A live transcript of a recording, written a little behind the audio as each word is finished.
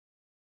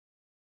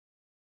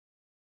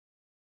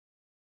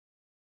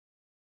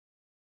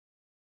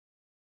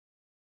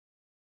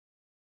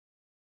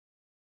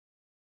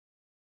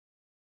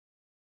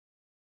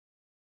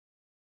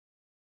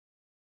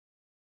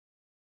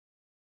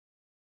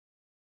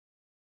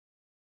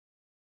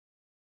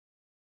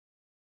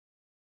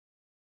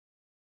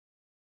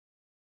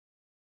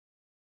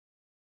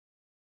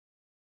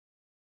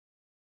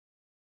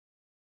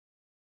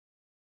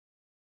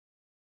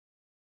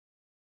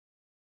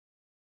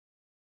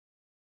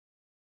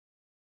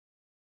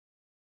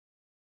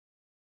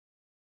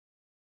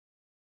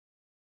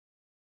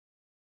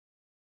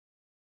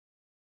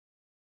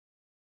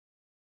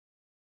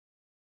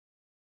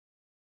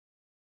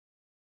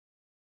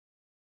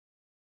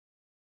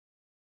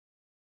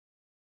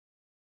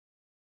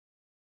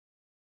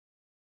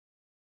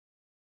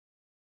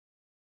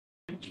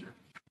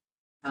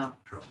Oh.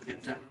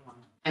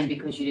 And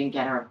because you didn't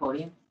get her a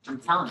podium, I'm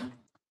telling you.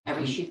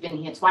 She's been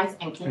here twice,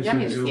 and Kim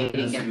Jeffy was here,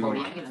 didn't get a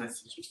podium.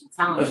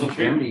 I'm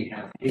telling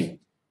you.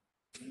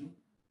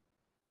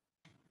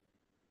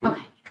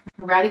 Okay,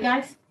 ready,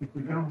 guys?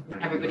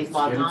 Everybody's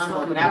logged on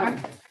or whatever.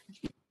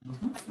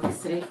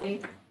 What's today's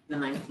date? The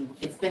 19th.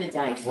 It's been a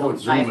day, so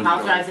I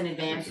apologize in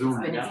advance. It's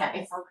been a day.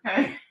 It's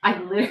okay. I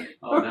literally,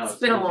 it's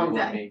been a long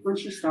day. When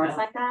she starts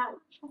like that.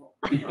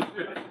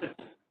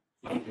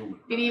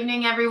 Good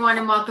evening, everyone,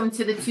 and welcome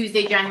to the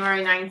Tuesday,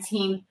 January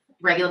 19th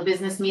regular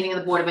business meeting of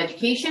the Board of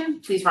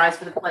Education. Please rise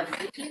for the pledge of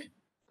allegiance.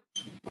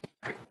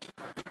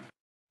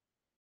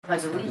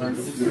 Pledge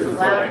allegiance to the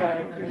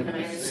flag of the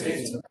United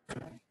States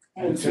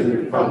and to the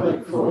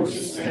republic for which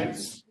it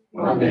stands,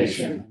 one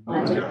nation,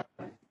 under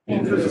God,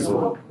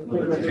 indivisible,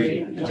 with liberty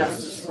and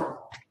justice for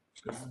all.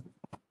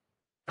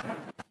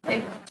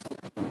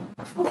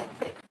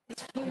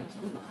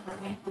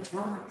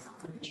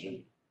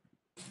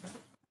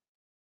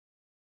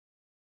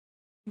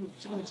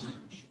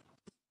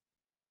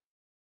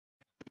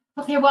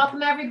 Okay,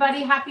 welcome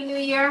everybody. Happy New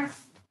Year.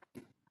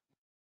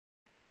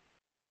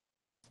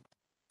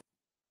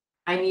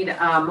 I need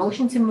a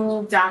motion to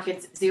move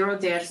dockets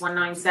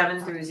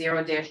 0-197 through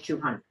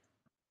 0-200.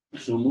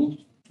 So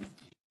moved.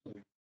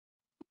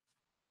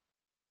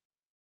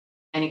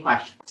 Any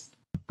questions?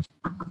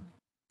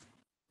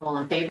 All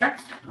in favor?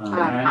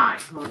 Aye.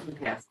 Motion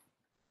passed.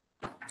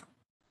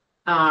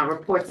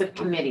 Reports of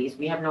committees.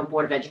 We have no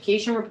Board of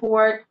Education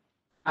report.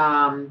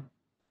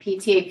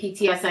 PTA,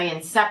 PTSA,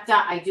 and SEPTA.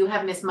 I do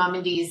have Miss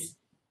Mummondy's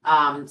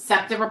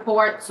SEPTA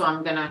report, so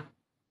I'm gonna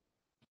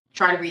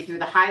try to read through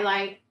the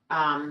highlight.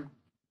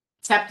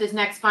 SEPTA's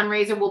next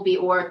fundraiser will be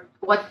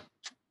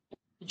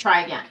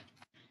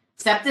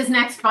SEPTA's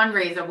next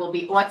fundraiser will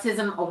be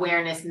autism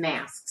awareness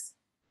masks.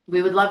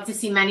 We would love to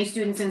see many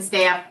students and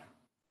staff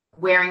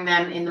wearing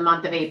them in the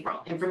month of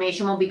April.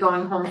 Information will be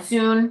going home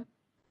soon.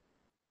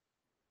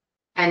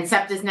 And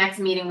SEPTA's next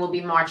meeting will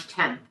be March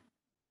 10th.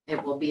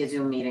 It will be a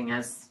Zoom meeting,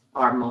 as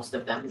are most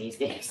of them these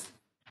days.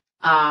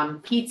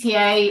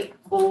 PTA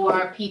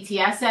or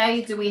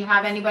PTSA, do we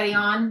have anybody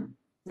on?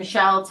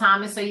 Michelle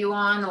Thomas, are you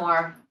on,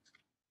 or?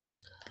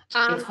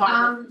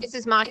 This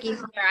is Maki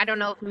here. I don't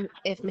know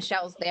if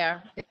Michelle's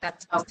there, if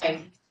that's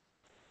okay.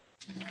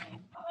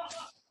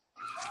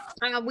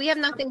 We have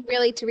nothing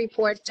really to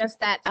report, just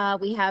that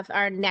we have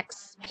our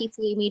next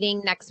PTA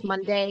meeting next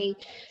Monday,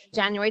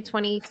 January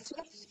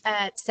 25th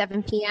at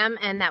 7 p.m.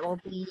 and that will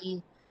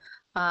be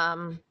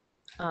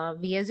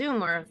via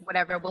Zoom or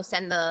whatever. We'll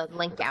send the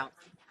link out.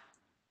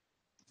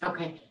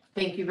 Okay,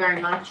 thank you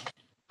very much.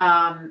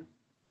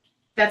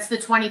 That's the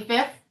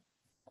 25th?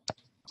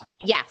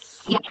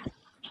 Yes. Yeah.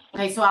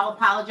 Okay, so I'll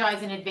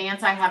apologize in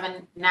advance. I have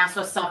a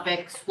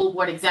Nassau-Suffolk School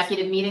Board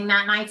Executive meeting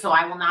that night, so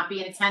I will not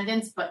be in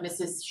attendance, but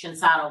Mrs.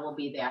 Shinsato will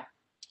be there.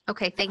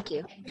 Okay, thank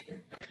you.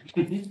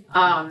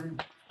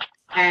 And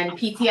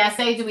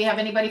PTSA, do we have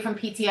anybody from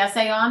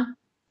PTSA on?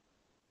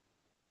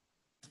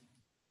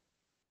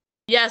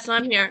 Yes,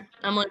 I'm here.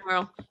 I'm on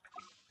Merle.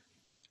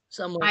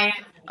 Somewhere.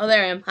 Oh,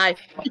 there I am. Hi.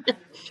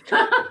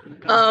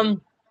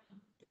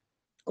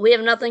 We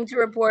have nothing to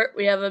report.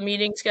 We have a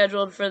meeting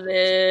scheduled for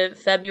the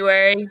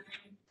February.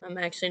 I'm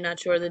actually not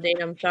sure the date.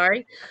 I'm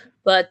sorry,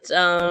 but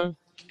I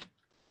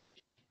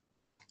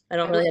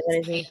don't really have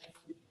anything.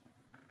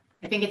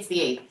 I think it's the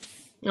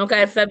 8th.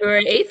 Okay,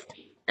 February 8th,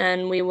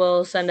 and we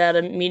will send out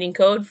a meeting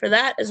code for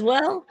that as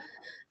well.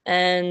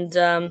 And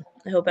I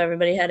hope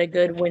everybody had a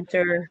good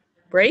winter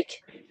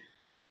break.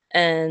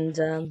 And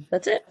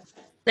that's it.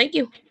 Thank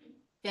you.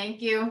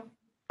 Thank you.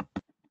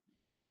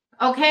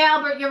 Okay,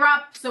 Albert, you're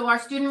up. So our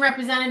student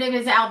representative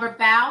is Albert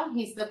Bao.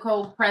 He's the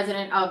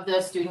co-president of the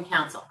Student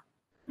Council.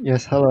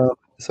 Yes, hello.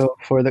 So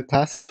for the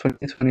class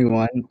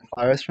 2021,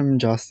 flyers from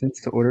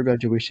Justin's to order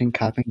graduation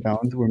cap and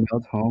gowns were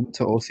mailed home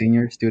to all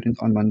senior students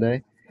on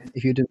Monday.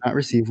 If you did not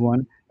receive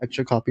one,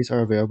 extra copies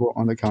are available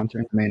on the counter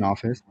in the main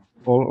office.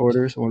 All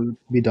orders will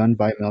be done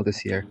by mail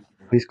this year.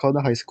 Please call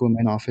the high school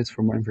main office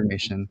for more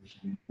information.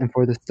 And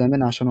for the STEM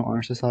and National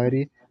Honor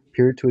Society,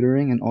 peer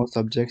tutoring in all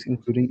subjects,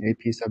 including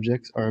AP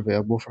subjects, are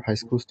available for high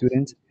school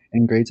students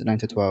in grades 9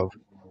 to 12.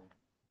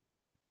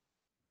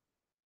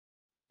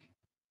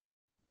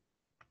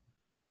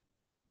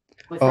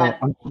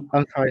 I'm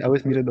sorry, I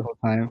was muted the whole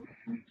time.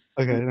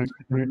 Okay, let me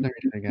read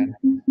it again.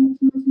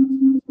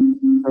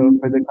 So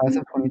for the class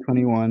of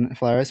 2021,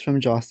 flyers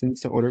from Justin's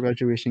to order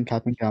graduation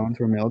cap and gowns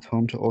were mailed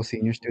home to all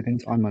senior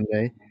students on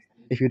Monday.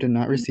 If you did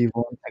not receive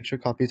one, extra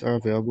copies are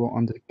available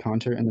on the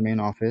counter in the main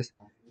office.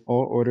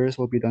 All orders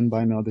will be done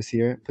by mail this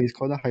year. Please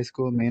call the high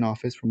school main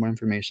office for more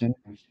information.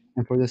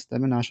 And for the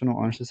STEM and National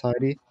Honor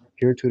Society,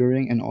 peer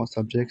tutoring in all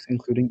subjects,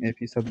 including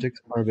AP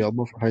subjects, are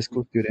available for high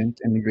school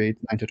students in the grades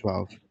 9 to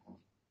 12.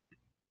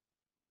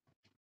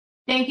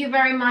 Thank you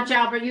very much,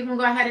 Albert. You can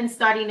go ahead and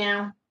study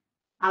now.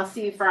 I'll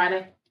see you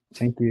Friday.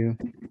 Thank you.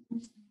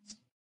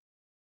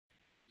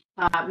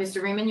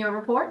 Mr. Riemann, your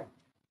report?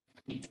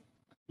 Good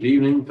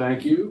evening.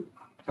 Thank you.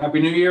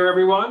 Happy New Year,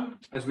 everyone.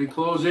 As we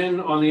close in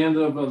on the end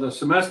of the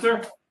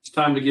semester, It's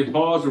time to give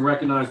pause and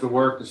recognize the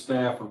work the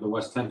staff of the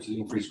West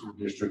Tennessee Free School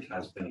District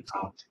has been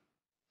accomplishing.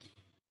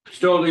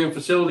 Custodial and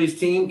facilities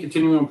team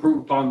continue to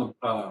improve upon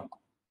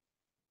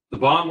the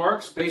bond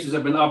work. Spaces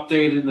have been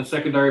updated in the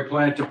secondary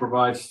plan to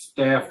provide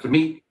staff to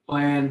meet,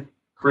 plan,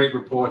 create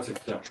reports,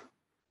 etc.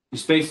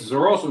 These spaces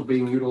are also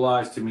being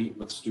utilized to meet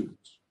with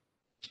students.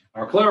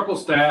 Our clerical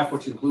staff,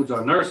 which includes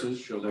our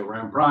nurses, show their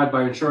RAM pride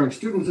by ensuring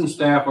students and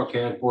staff are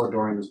cared for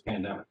during this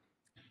pandemic.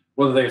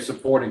 Whether they are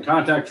supporting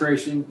contact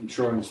tracing,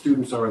 ensuring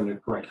students are in the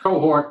correct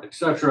cohort,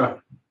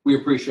 etc., we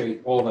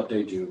appreciate all that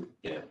they do.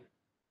 Yeah.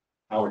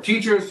 Our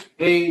teachers,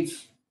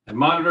 aides, and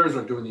monitors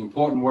are doing the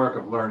important work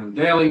of learning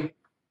daily.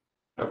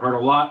 I've heard a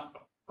lot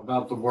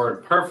about the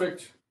word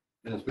perfect,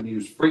 and it's been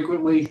used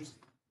frequently.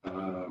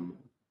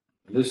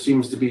 This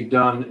seems to be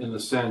done in the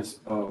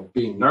sense of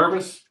being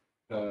nervous.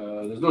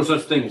 There's no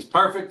such thing as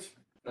perfect.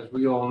 As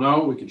we all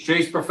know, we can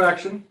chase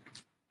perfection.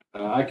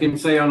 I can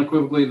say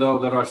unequivocally, though,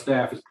 that our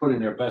staff is putting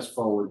their best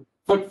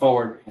foot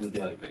forward on a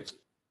daily basis.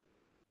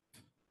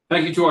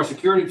 Thank you to our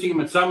security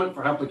team at Summit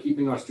for helping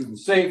keeping our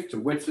students safe, to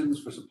Whitson's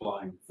for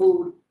supplying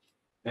food,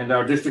 and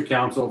our district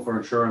council for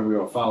ensuring we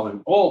are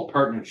following all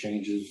pertinent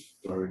changes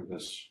during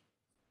this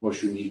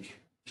most unique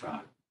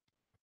time.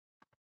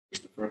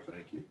 Christopher,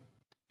 thank you.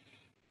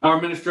 Our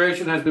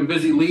administration has been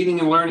busy leading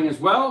and learning as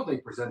well. They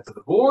present to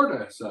the board,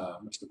 as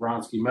Mr.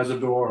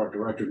 Bronsky-Mesidor, our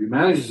Director of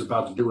Humanities, is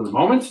about to do in a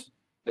moment.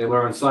 They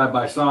learn side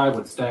by side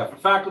with staff and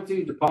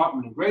faculty,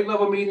 department and grade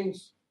level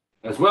meetings.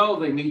 As well,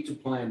 they meet to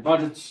plan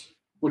budgets,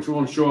 which will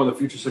ensure the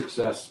future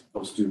success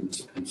of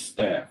students and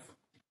staff.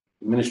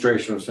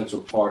 Administration is a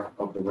central part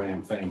of the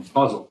RAM fame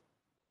puzzle.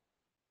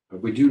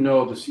 We do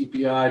know the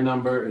CPI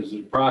number is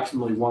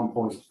approximately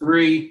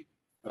 1.3,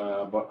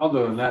 but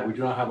other than that, we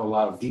do not have a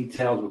lot of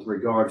details with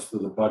regards to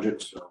the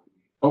budget, so we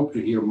hope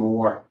to hear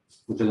more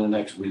within the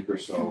next week or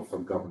so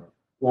from Governor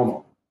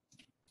Cuomo.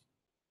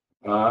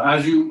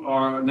 As you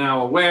are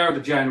now aware, the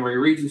January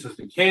Regents has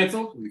been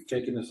canceled. We've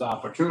taken this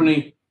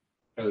opportunity,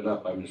 headed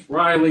up by Ms.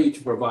 Riley,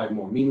 to provide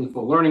more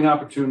meaningful learning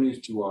opportunities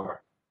to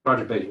our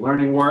project-based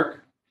learning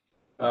work.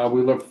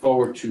 We look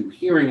forward to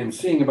hearing and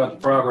seeing about the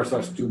progress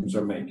our students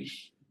are making.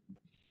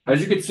 As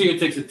you can see, it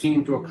takes a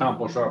team to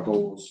accomplish our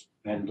goals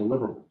and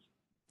deliverables.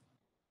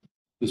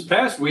 This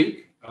past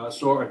week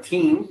saw a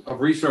team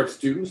of research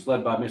students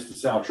led by Mr.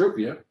 Sal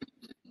Trupia,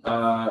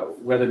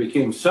 where they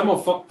became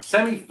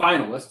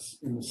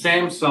semi-finalists in the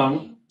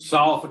Samsung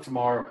Solve for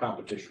Tomorrow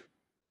competition.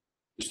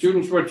 The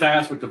students were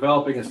tasked with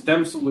developing a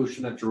STEM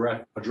solution that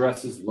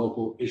addresses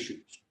local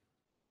issues.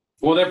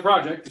 For their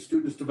project, the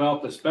students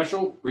developed a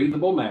special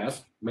breathable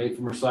mask made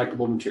from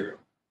recyclable material.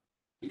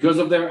 Because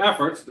of their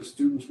efforts, the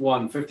students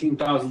won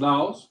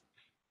 $15,000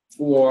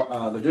 for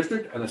the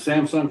district and a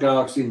Samsung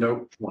Galaxy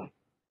Note 20.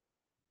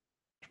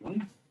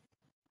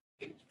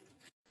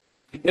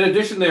 In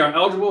addition, they are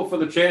eligible for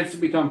the chance to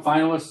become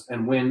finalists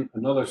and win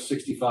another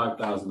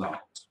 $65,000.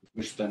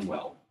 Wish them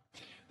well.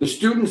 The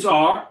students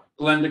are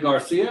Glenda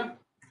Garcia,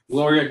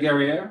 Gloria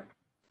Guerriere,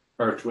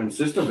 her twin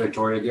sister,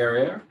 Victoria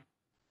Guerriere,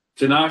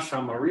 Tanash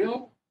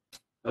Amarillo,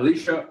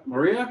 Alicia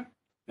Maria,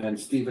 and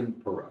Stephen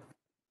Perot.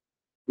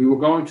 We were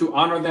going to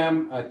honor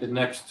them at the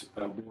next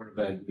Board of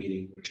Ed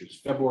meeting, which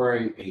is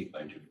February 8th,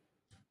 I do.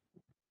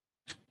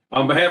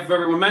 On behalf of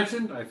everyone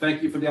mentioned, I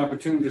thank you for the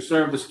opportunity to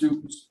serve the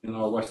students in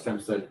our West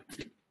Hempstead.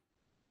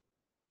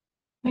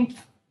 Thank you.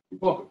 You're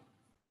welcome.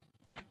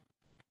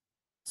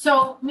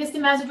 So, Mr.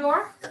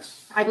 Mesidor,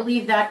 I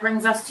believe that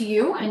brings us to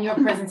you and your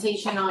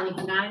presentation on the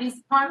Humanities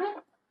Department.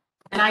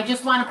 And I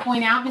just want to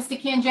point out, Mr.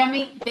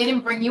 Kangemi, they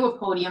didn't bring you a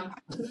podium.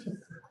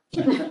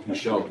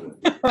 Michelle.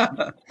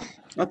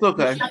 That's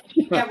okay.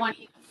 Get one.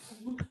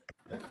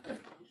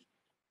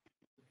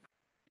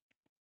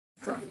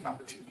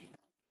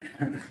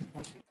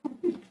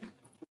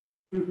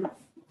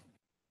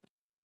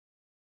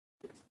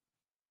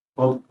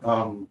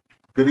 Well,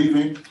 good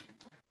evening,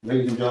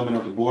 ladies and gentlemen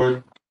of the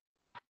board.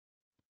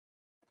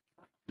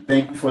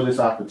 Thank you for this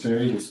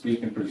opportunity to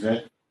speak and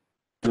present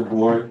to the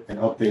board an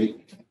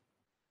update,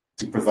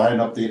 to provide an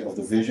update of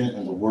the vision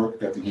and the work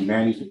that the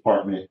Humanities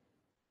Department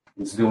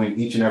is doing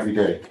each and every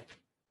day.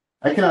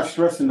 I cannot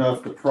stress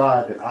enough the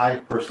pride that I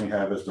personally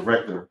have as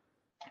director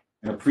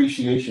and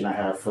appreciation I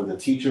have for the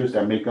teachers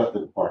that make up the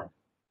department.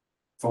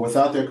 For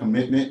without their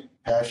commitment,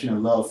 passion,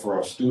 and love for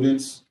our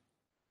students,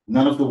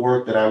 none of the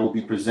work that I will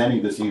be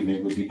presenting this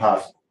evening would be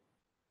possible.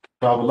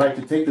 So I would like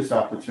to take this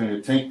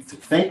opportunity to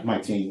thank my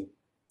team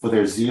for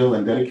their zeal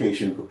and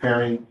dedication in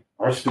preparing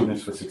our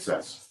students for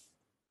success.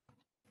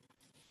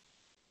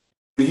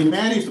 The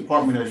Humanities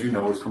Department, as you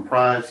know, is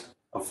comprised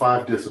of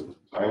 5 disciplines.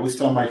 I always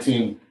tell my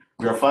team,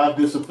 we are 5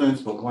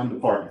 disciplines, but 1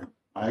 department.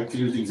 I like to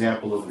use the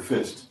example of the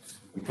fist.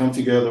 We come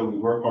together, we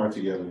work hard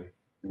together,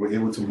 and we're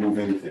able to move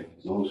anything,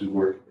 as long as we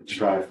work and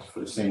strive for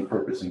the same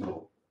purpose and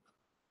goal.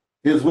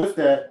 It is with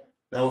that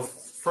I would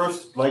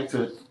first like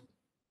to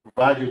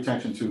provide your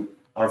attention to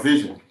our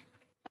vision.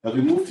 As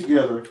we move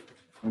together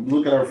and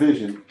look at our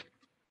vision,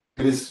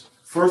 it is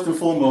first and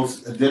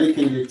foremost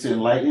dedicated to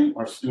enlighten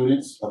our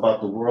students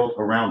about the world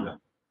around them.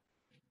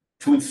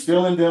 to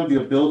instill in them the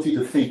ability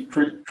to think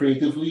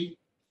creatively,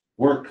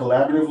 work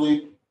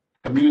collaboratively,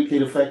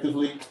 communicate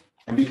effectively,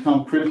 and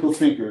become critical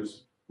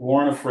thinkers who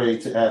aren't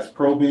afraid to ask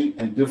probing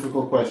and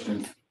difficult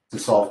questions to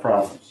solve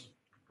problems.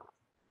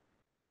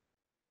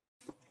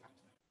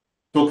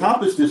 To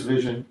accomplish this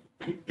vision,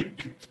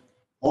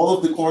 all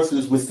of the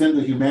courses within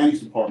the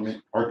humanities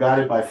department are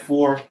guided by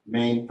four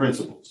main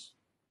principles.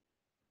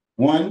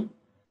 One,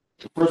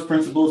 the first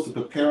principle is to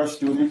prepare our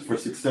students for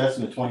success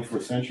in the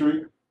 21st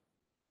century.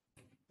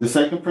 The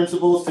second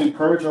principle is to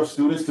encourage our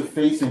students to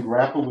face and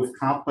grapple with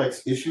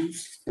complex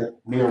issues that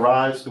may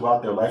arise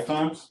throughout their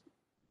lifetimes.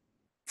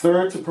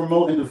 Third, to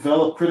promote and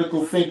develop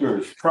critical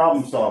thinkers,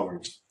 problem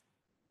solvers,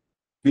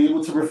 be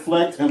able to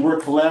reflect and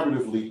work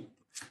collaboratively.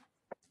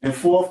 And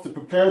fourth, to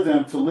prepare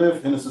them to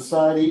live in a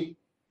society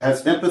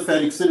as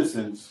empathetic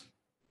citizens,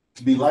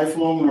 to be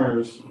lifelong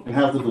learners and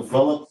have the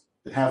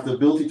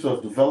ability to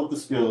have developed the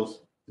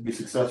skills to be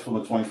successful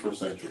in the 21st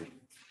century.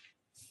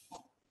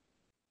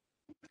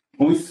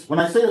 When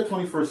I say the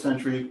 21st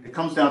century, it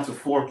comes down to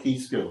four key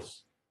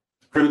skills: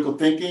 critical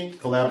thinking,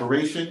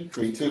 collaboration,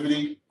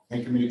 creativity,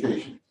 and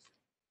communication.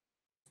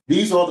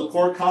 These are the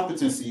core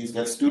competencies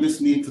that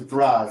students need to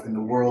thrive in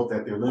the world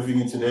that they're living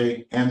in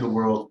today and the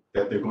world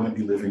that they're going to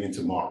be living in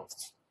tomorrow.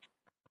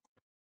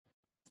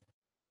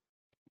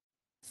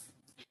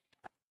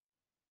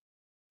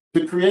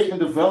 To create and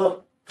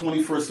develop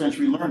 21st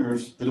century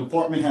learners, the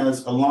department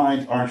has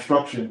aligned our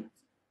instruction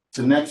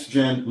to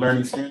next-gen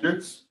learning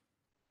standards.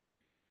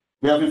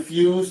 We have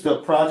infused a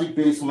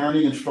project-based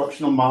learning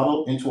instructional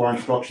model into our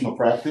instructional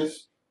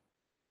practice.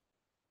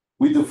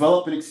 We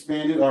developed and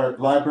expanded our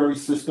library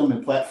system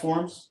and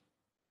platforms.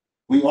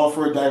 We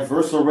offer a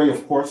diverse array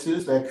of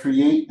courses that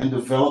create and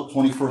develop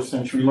 21st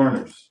century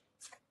learners.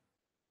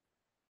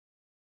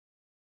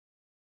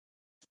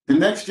 The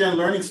next-gen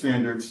learning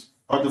standards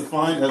are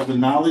defined as the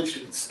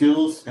knowledge,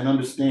 skills, and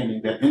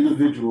understanding that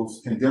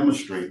individuals can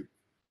demonstrate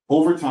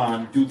over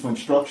time due to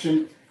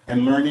instruction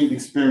and learning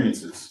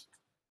experiences.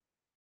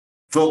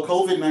 Though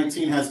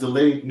COVID-19 has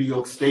delayed New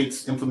York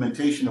State's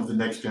implementation of the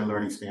next-gen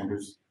learning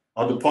standards,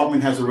 our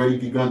department has already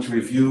begun to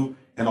review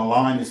and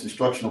align its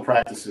instructional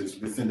practices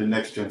within the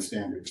next-gen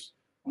standards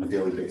on a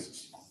daily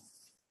basis.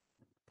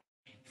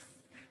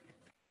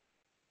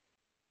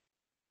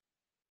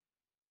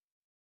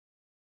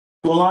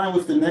 To align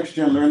with the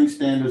next-gen learning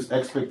standards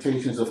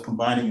expectations of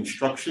combining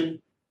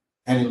instruction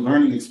and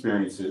learning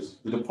experiences,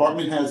 the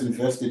department has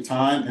invested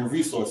time and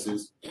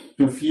resources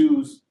to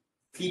infuse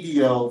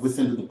PBL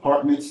within the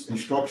department's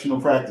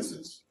instructional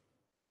practices.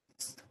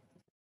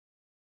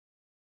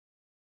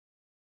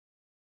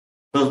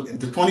 So in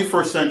the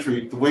 21st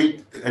century, the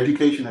way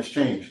education has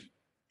changed,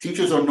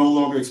 teachers are no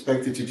longer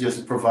expected to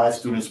just provide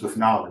students with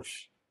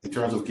knowledge in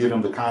terms of giving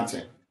them the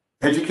content.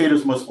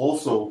 Educators must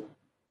also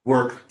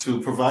work to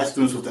provide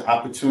students with the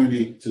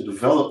opportunity to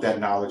develop that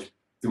knowledge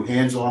through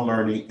hands-on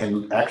learning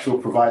and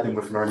provide them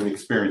with learning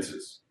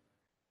experiences.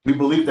 We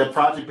believe that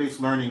project-based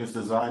learning is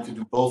designed to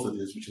do both of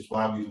this, which is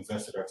why we've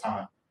invested our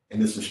time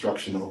in this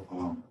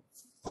instructional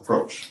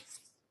approach.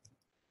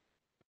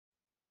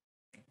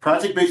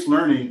 Project-based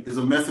learning is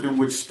a method in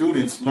which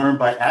students learn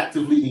by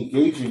actively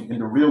engaging in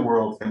the real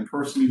world and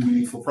personally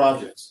meaningful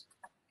projects.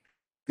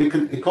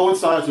 It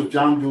coincides with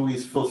John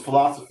Dewey's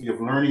philosophy of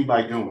learning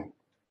by doing.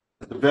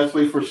 The best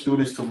way for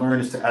students to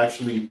learn is to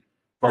actually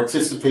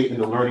participate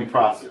in the learning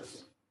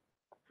process.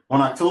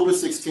 On October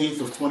 16th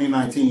of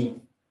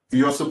 2019, through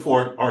your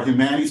support, our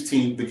humanities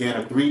team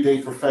began a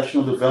 3-day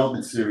professional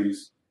development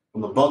series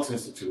from the Bucks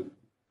Institute,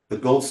 the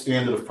gold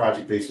standard of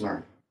project-based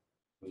learning.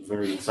 It was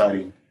very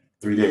exciting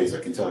 3 days, I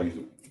can tell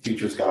you. The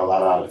teachers got a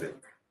lot out of it.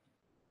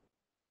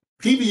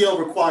 PBL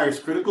requires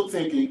critical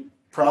thinking,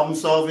 problem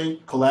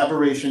solving,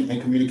 collaboration,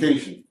 and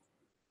communication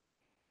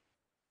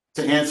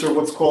to answer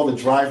what's called a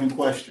driving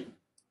question.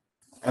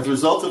 As a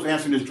result of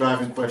answering this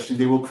driving question,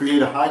 they will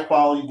create a high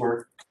quality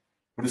work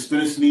where the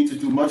students need to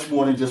do much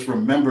more than just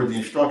remember the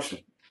instruction.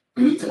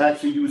 They need to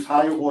actually use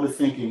higher order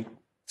thinking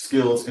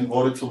skills in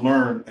order to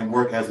learn and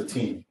work as a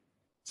team.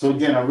 So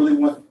again, I really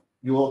want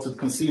you all to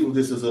conceive of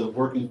this as a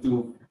working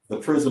through the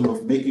prism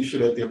of making sure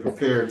that they're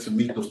prepared to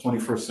meet those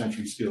 21st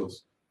century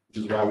skills,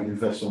 which is why we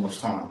invest so much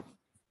time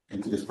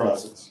into this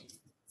process.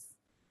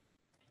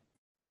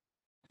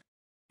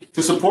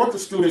 To support the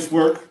students'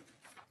 work,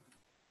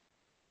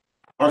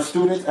 to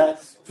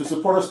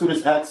support our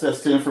students'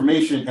 access to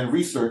information and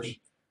research,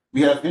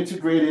 we have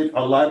integrated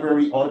our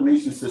library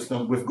automation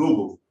system with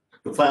Google,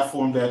 the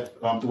platform that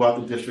throughout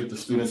the district the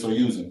students are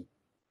using.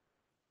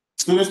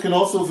 Students can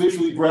also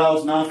visually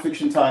browse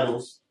nonfiction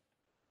titles,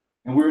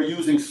 and we're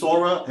using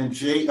Sora and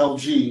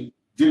JLG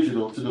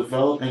Digital to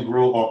develop and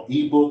grow our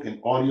ebook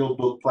and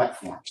audiobook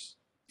platforms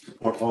to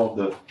support all of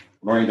the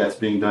learning that's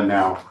being done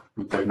now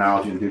through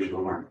technology and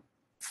digital learning.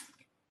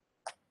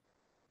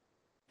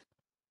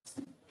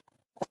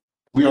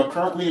 We are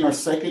currently in our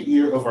second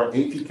year of our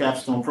AP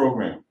Capstone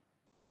program,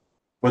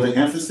 where the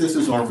emphasis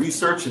is on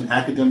research and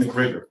academic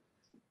rigor.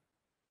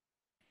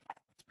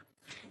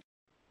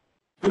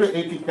 Through the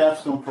AP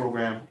Capstone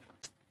program,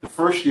 The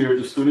first year,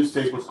 the students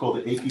take what's called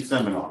the AP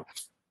seminar.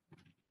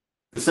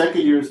 The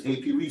second year is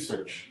AP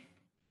research.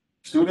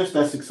 Students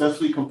that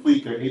successfully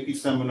complete their AP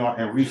seminar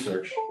and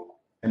research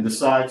and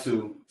decide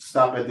to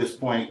stop at this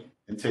point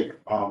and take,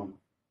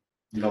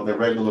 their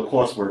regular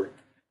coursework,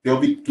 they will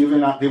be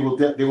given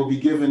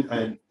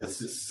a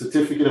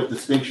certificate of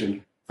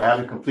distinction for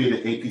having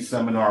completed AP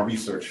seminar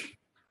research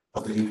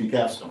of the AP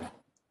capstone.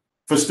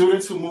 For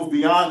students who move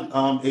beyond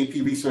AP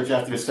research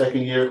after the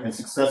second year and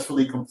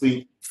successfully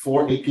complete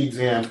 4 AP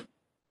exams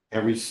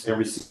and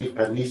receive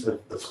at least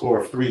a score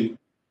of 3,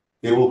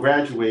 they will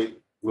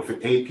graduate with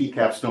an AP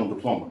capstone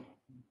diploma.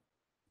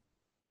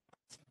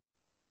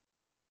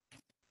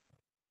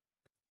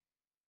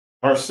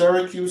 Our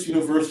Syracuse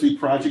University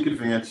Project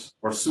Advance,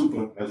 or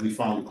SUPA, as we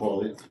fondly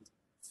call it,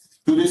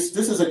 this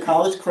is a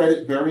college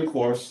credit bearing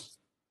course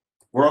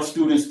where our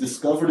students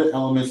discover the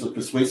elements of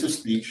persuasive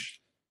speech.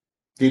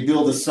 They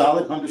build a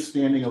solid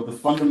understanding of the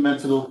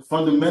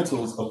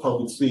fundamentals of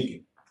public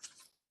speaking.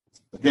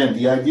 Again,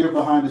 the idea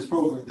behind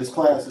this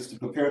class is to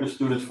prepare the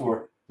students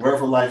for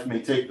wherever life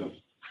may take them.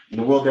 In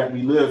the world that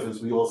we live,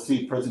 as we all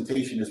see,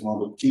 presentation is one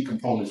of the key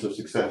components of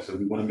success, and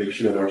we want to make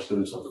sure that our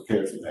students are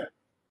prepared for that.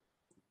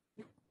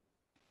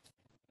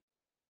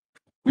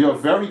 We are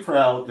very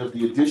proud of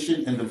the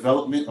addition and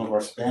development of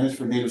our Spanish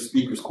for Native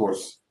Speakers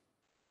course.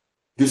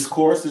 This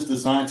course is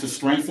designed to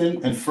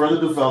strengthen and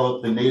further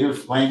develop the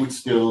native language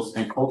skills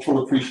and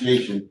cultural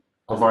appreciation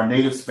of our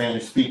native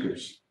Spanish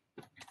speakers.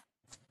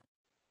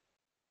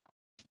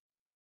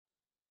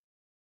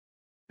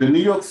 The New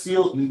York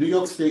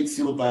State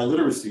Seal of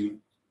Biliteracy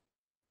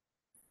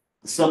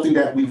is something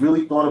that we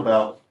really thought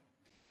about,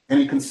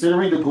 and in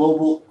considering the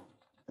global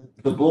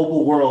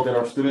world that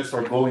our students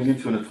are going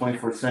into in the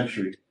 21st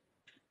century,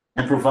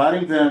 and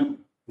providing them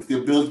with the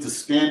ability to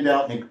stand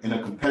out in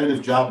a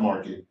competitive job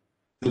market,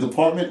 the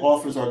department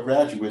offers our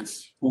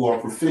graduates who are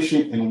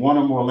proficient in 1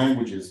 or more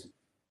languages,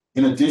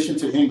 in addition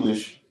to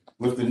English,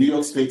 with the New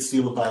York State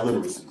Seal of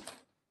Biliteracy.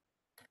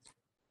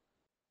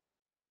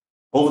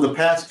 Over the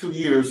past 2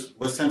 years,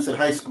 West Hempstead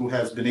High School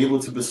has been able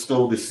to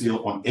bestow this seal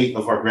on 8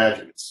 of our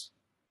graduates.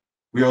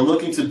 We are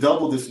looking to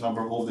double this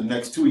number over the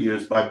next 2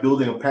 years by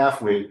building a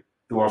pathway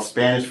through our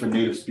Spanish for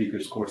Native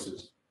Speakers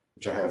courses,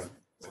 which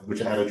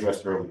I had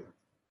addressed earlier.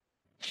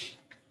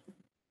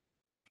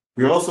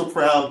 We are also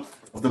proud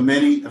of the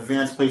many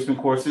advanced placement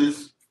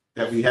courses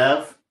that we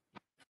have.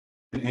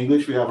 In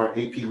English, we have our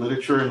AP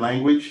Literature and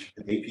Language,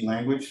 and AP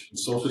Language. In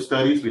Social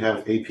Studies, we have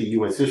AP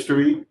US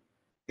History,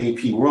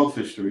 AP World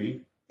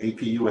History,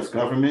 AP US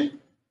Government.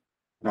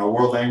 In our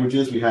world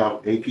languages, we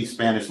have AP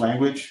Spanish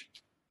Language.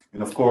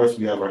 And of course,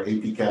 we have our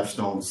AP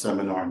Capstone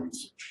Seminar and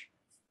Research.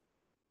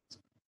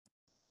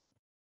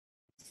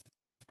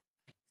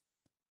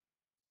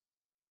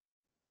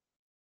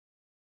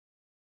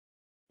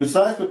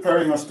 Besides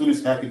preparing our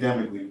students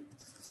academically,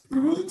 we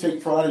really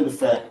take pride in the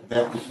fact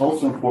that it's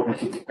also important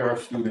to prepare our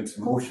students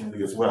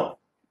emotionally as well.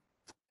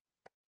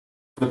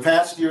 For the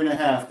past 1.5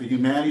 years, the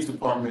Humanities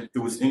Department,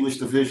 through its English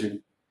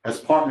division, has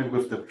partnered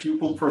with the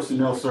Pupil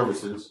Personnel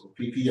Services, or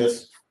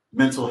PPS,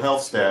 mental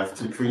health staff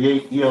to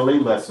create ELA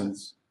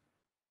lessons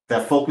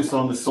that focus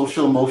on the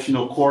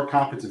social-emotional core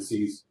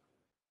competencies,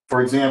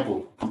 for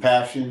example,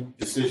 compassion,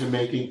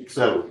 decision-making,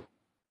 etc.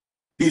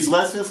 These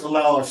lessons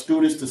allow our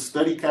students to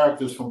study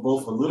characters from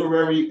both a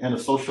literary and a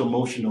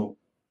social-emotional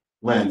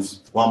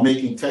lens while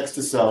making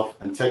text-to-self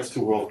and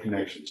text-to-world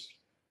connections.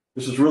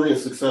 This is really a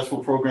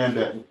successful program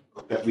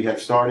that we have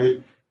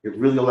started. It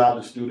really allowed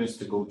the students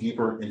to go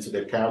deeper into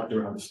their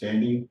character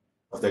understanding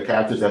of their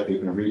characters that they've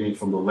been reading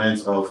from the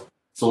lens of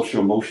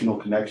social-emotional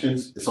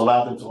connections. It's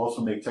allowed them to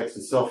also make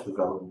text-to-self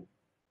development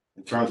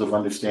in terms of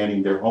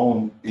understanding their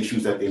own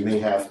issues that they may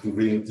have through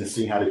reading to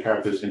see how the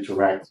characters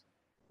interact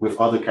with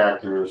other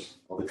characters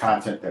or the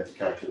content that the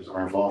characters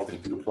are involved in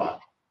through the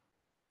plot.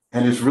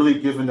 And it's really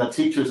given the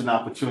teachers an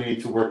opportunity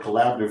to work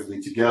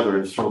collaboratively together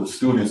and show the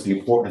students the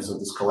importance of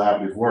this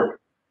collaborative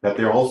work that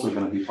they're also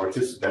going to be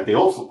that they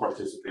also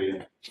participate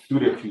in through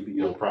their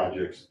PBL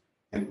projects.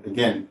 And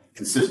again,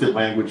 consistent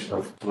language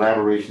of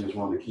collaboration is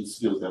one of the key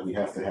skills that we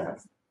have to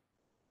have.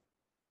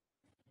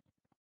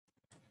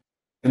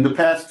 In the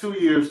past 2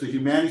 years, the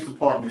Humanities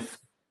Department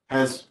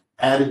has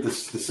added the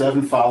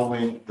 7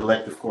 following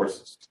elective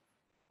courses.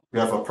 We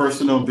have our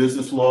Personal and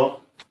Business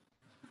Law.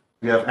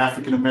 We have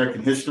African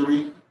American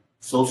History,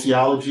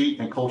 Sociology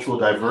and Cultural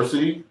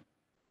Diversity,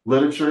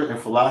 Literature and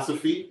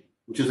Philosophy,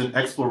 which is an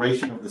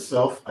exploration of the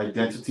self,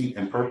 identity,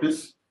 and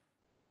purpose.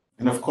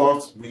 And of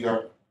course, we've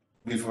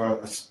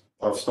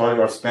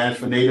started our Spanish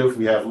for Native.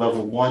 We have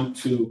level 1,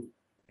 2,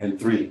 and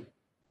 3.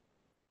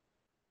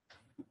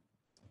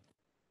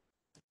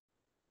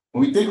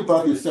 When we think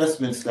about the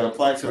assessments that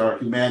apply to our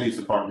Humanities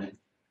Department,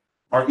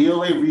 our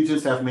ELA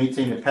regions have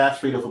maintained a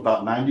pass rate of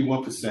about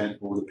 91%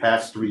 over the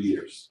past 3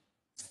 years.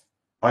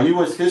 Our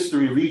US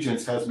History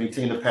regions has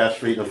maintained a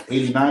pass rate of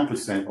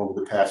 89% over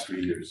the past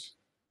 3 years.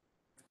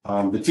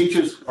 The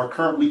teachers are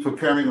currently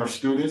preparing our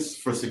students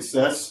for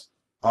success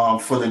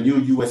for the new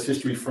US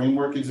History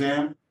Framework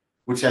exam,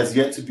 which has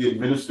yet to be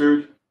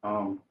administered.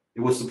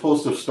 It was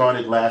supposed to have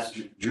started last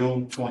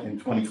June in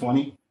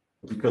 2020,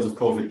 but because of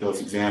COVID, those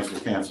exams were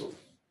canceled.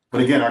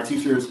 But again, our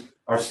teachers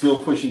are still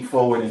pushing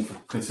forward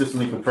and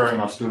consistently preparing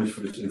our students for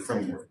this new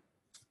framework.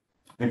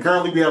 And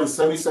currently we have a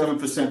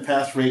 77%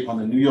 pass rate on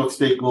the New York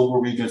State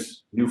Global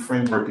Regents new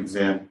framework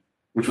exam,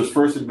 which was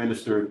first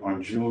administered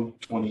on June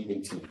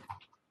 2018.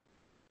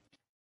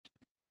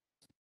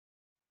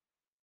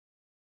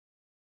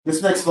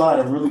 This next slide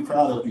I'm really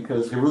proud of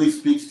because it really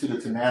speaks to the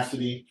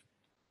tenacity,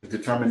 the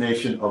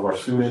determination of our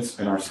students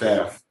and our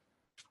staff.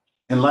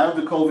 In light of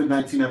the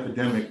COVID-19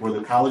 epidemic, where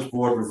the College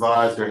Board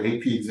revised their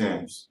AP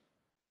exams,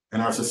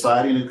 and our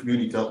society and the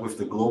community dealt with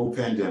the global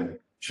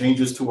pandemic,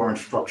 changes to our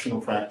instructional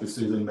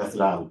practices and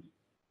methodology,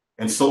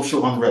 and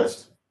social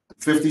unrest,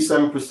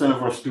 57%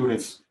 of our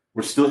students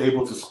were still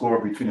able to score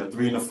between a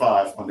 3 and a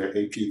 5 on their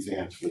AP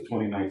exams for the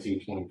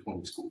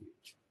 2019-2020 school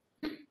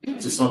year.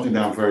 This is something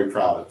that I'm very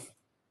proud of.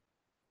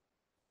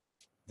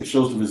 It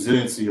shows the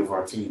resiliency of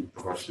our team,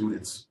 of our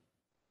students.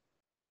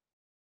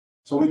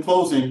 So in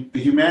closing, the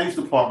Humanities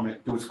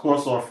Department, through its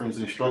course offerings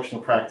and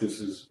instructional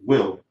practices,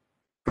 will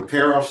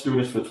prepare our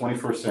students for the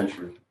 21st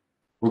century.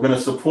 We're going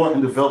to support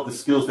and develop the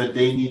skills that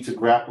they need to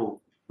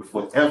grapple with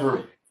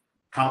whatever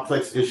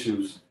complex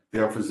issues they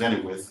are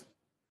presented with.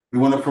 We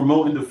want to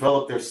promote and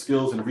develop their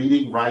skills in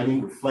reading,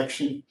 writing,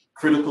 reflection,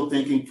 critical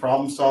thinking,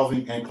 problem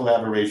solving, and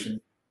collaboration.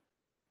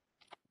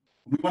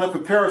 We want to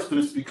prepare our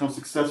students to become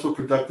successful,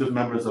 productive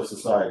members of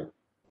society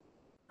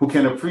who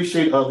can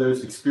appreciate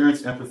others,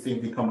 experience empathy,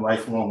 and become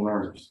lifelong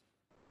learners.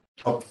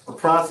 A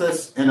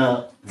process and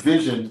a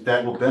vision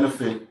that will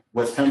benefit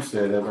West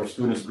Hempstead as our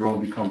students grow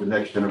and become the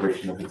next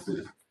generation of its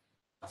citizens.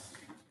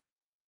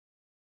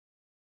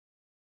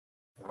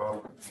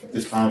 At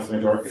this time,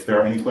 if there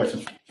are any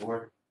questions from the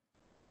board.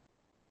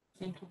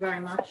 Thank you very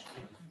much.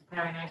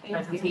 Very nice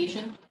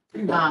presentation.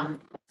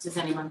 Does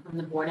anyone from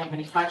the board have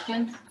any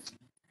questions?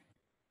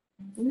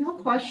 No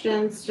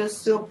questions,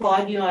 just to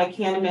applaud you. I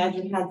can't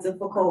imagine how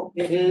difficult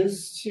it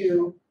is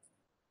to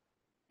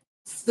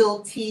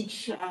still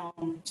teach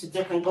to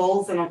different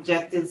goals and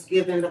objectives,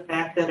 given the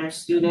fact that our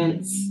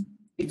students,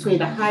 between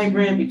the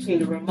hybrid, between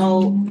the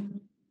remote,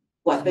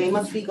 what they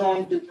must be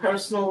going through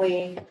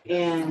personally,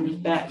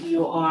 and that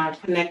you are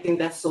connecting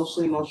that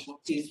social emotional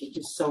piece, which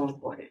is so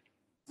important.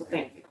 So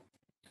thank you.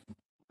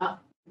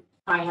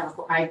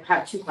 I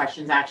have two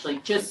questions actually.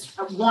 Just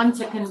one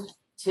to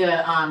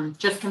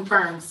just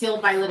confirm,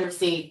 sealed by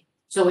literacy.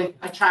 So if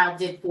a child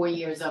did 4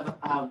 years of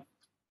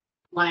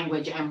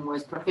language and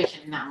was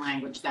proficient in that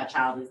language, that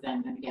child is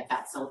then going to get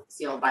that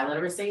sealed by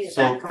literacy? Is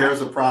that So correct?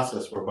 there's a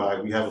process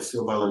whereby we have a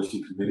sealed by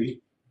literacy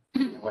committee.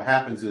 What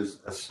happens is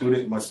a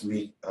student must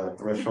meet a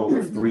threshold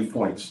of 3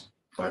 points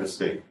by the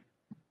state.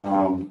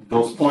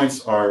 Those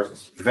points are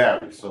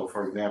vary. So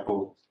for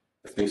example,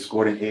 if they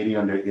scored an 80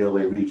 on their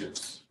ELA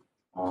Regents,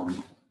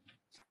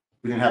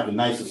 we didn't have the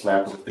nicest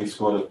lab, but if they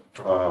scored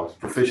a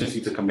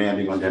proficiency to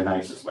commanding on their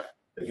nicest lab,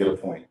 they get a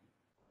point.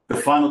 The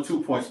final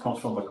 2 points comes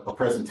from a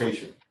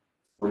presentation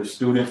where the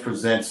student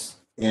presents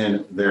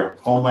in their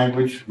home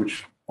language,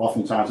 which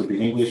oftentimes would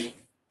be English,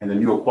 and the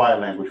new acquired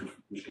language,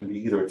 which can be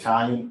either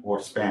Italian or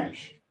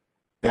Spanish.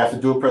 They have to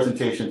do a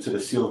presentation to the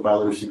Sealed by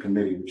Literacy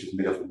Committee, which is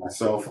made up of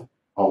myself,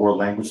 our world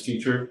language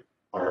teacher,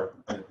 our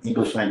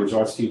English language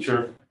arts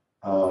teacher,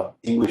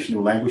 English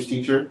new language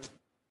teacher,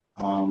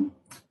 the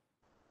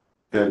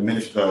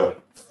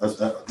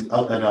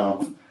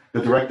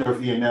director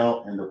of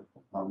ENL, and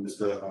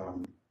Mr.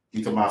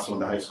 DiTomaso in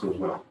the high school as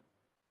well.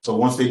 So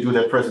once they do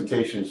their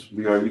presentations,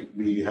 we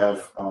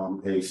have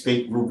a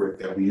state rubric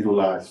that we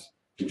utilize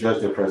to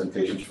judge their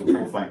presentations for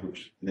both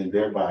language, and then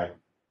thereby,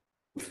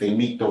 if they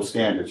meet those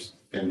standards,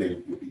 then they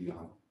will be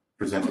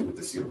presented with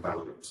the sealed by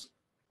literacy.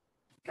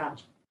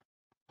 Gotcha.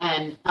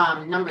 And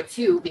number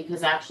two,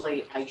 because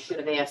actually I should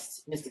have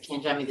asked Mr.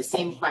 Cangemi the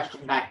same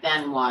question back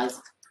then,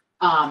 was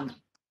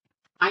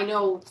I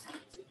know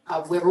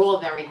we're all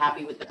very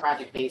happy with the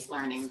project-based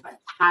learning, but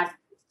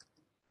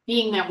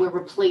being that we're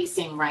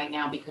replacing right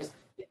now because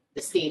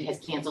the state has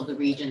canceled the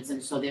regions,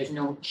 and so there's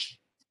no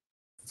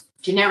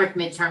generic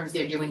midterms,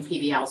 they're doing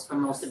PBLs for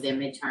most of their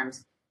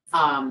midterms.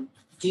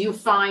 Do you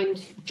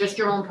find, just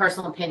your own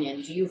personal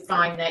opinion, do you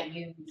find that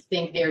you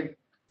think they're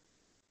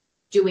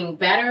doing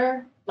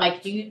better?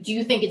 Like, do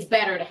you think it's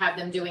better to have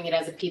them doing it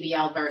as a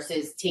PBL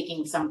versus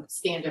taking some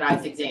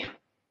standardized exam?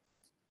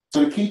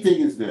 So the key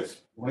thing is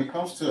this: when it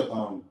comes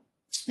to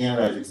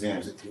standardized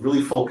exams, it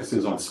really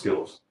focuses on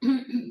skills.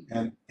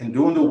 And in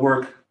doing the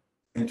work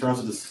in terms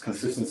of the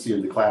consistency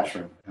in the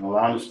classroom and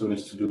allowing the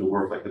students to do the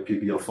work like the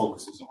PBL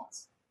focuses on,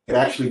 it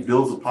actually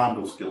builds upon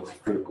those skills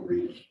of critical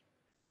reading,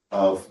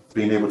 of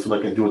being able to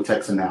look and do a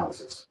text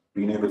analysis,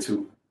 being able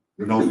to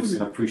notice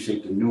and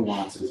appreciate the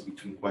nuances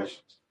between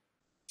questions.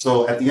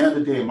 So at the end of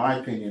the day, in my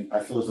opinion, I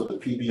feel as though the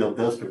PBL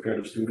does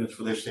prepare the students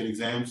for their state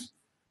exams.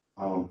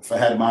 If I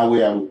had my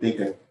way, I would think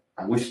that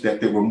I wish that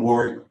there were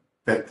more,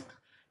 that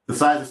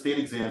besides the state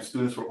exams,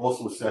 students were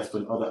also assessed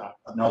in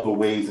other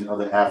ways and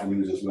other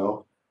avenues as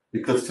well.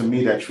 Because to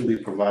me, that truly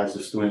provides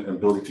the student an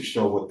ability to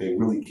show what they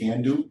really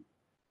can do.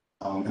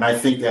 And I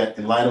think that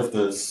in light of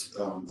this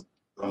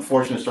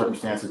unfortunate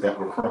circumstances that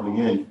we're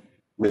currently in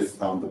with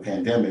the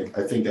pandemic,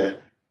 I think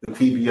that the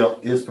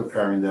PBL is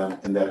preparing them,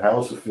 and that I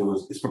also feel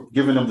is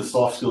giving them the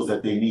soft skills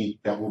that they need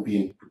that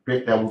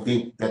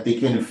they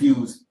can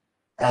infuse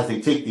as they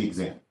take the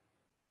exam.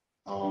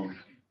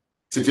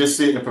 To just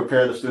sit and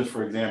prepare the students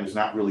for exam is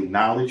not really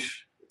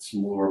knowledge. It's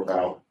more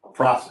about a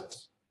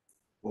process.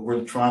 What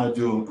we're trying to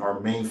do, our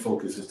main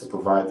focus is to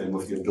provide them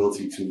with the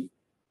ability to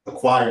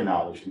acquire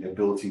knowledge and the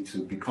ability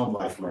to become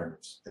life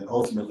learners. And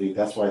ultimately,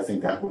 that's why I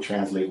think that will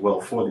translate well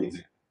for the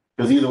exam.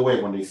 Because either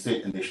way, when they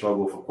sit and they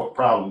struggle with a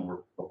problem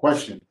or a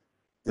question,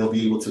 they'll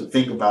be able to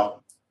think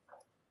about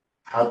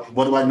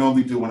what do I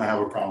normally do when I have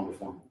a problem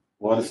with one?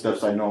 What are the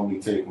steps I normally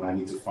take when I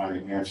need to find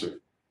an answer?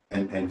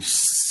 And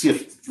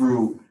sift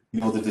through,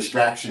 the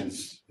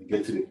distractions and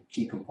get to the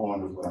key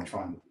component of what I'm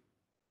trying to do.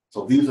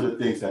 So these are the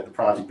things that the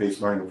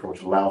project-based learning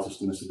approach allows the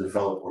students to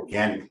develop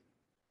organically,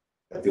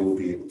 that they will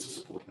be able to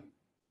support them.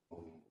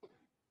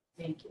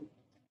 Thank you.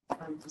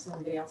 Does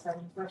anybody else have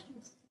any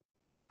questions?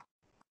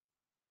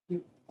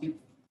 You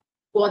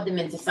bored them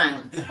into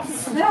silence.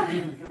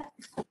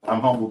 I'm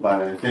humbled by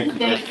that. Thank you.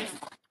 Thank you.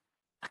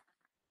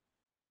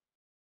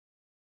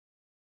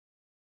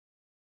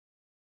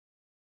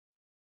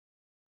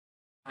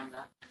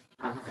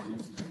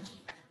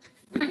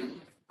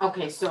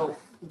 Okay, so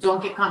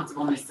don't get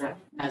comfortable, Mr.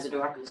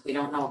 Mesidor, because we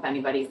don't know if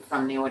anybody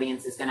from the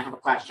audience is gonna have a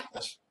question.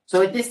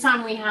 So at this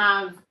time, we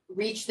have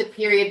reached the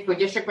period for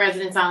district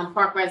residents, Island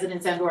Park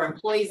residents, and/or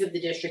employees of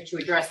the district to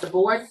address the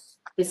board.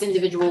 This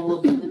individual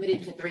will be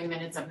limited to 3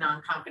 minutes of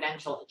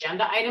non-confidential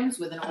agenda items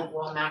with an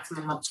overall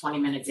maximum of 20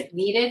 minutes if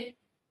needed.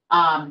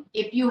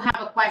 If you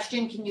have a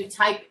question, can you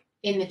type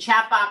in the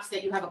chat box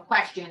that you have a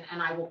question, and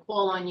I will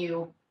call on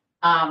you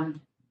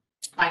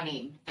by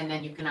name, and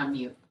then you can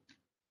unmute.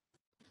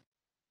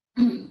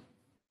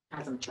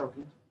 As I'm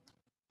choking.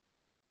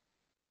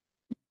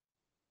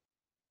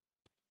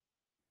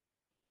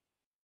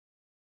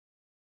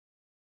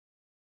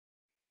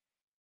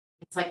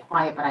 It's like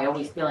quiet, but I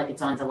always feel like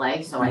it's on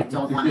delay, so I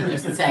don't want to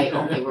just say,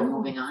 okay, we're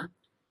moving on.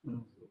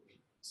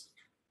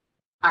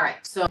 All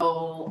right,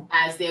 so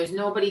as there's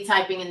nobody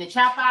typing in the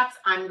chat box,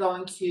 I'm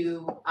going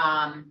to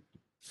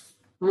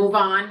move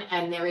on,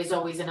 and there is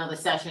always another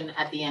session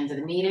at the end of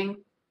the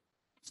meeting.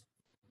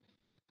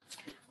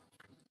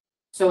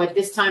 So at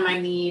this time, I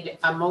need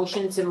a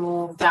motion to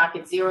move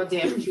docket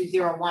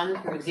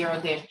 0-201 through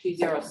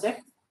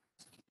 0-206.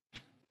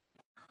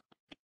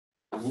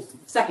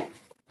 Second.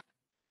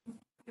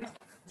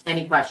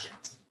 Any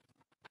questions?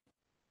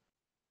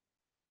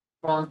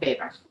 All in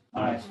favor?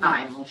 Aye.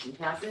 Aye, motion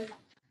passes.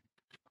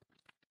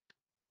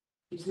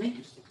 Excuse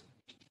me.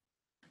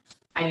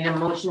 I need a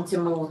motion to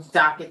move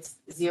dockets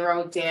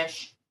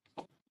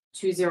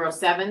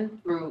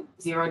 0-207 through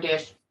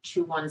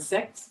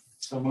 0-216.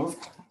 So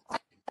moved.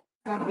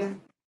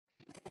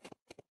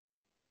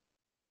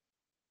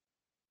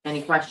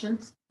 Any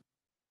questions?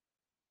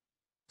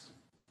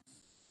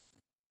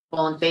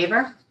 All in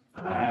favor?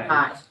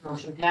 Aye,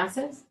 motion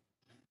passes.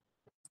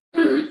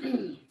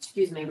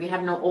 Excuse me, we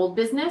have no old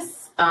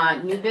business,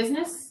 new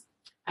business.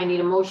 I need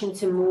a motion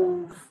to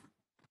move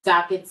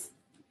dockets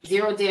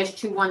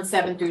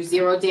 0-217 through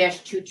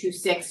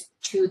 0-226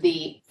 to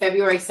the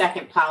February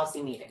 2nd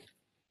policy meeting.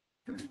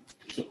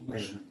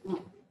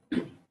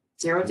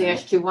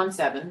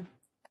 0-217.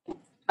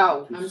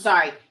 Oh, I'm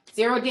sorry,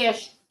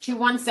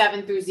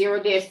 0-217 through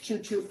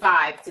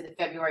 0-225 to the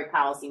February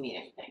policy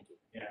meeting. Thank you.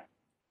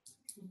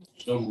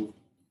 So moved.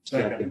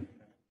 Second.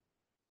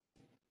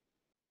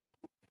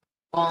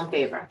 All in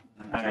favor?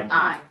 Aye.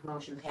 Aye,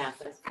 motion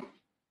passes.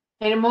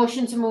 And a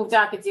motion to move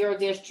docket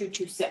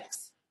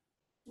 0-226.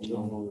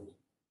 So moved.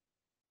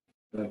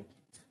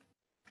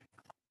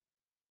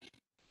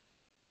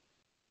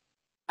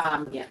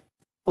 Yeah,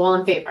 all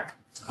in favor?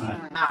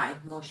 Aye. Aye,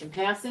 motion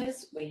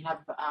passes. We have,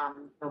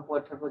 no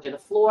board privilege of the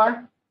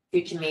floor.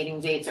 Future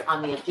meeting dates are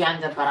on the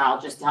agenda, but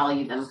I'll just tell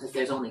you them because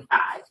there's only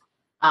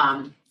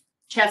 5.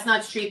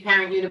 Chestnut Street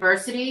Parent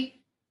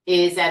University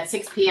is at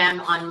 6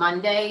 p.m. on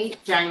Monday,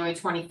 January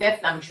 25th.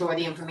 I'm sure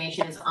the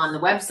information is on the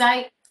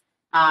website.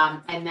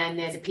 And then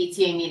there's a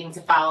PTA meeting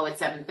to follow at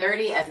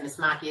 7:30, as Ms.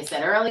 Macchia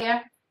said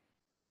earlier.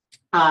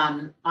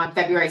 On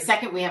February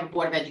 2nd, we have a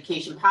Board of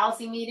Education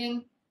policy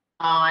meeting.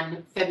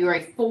 On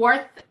February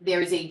 4th,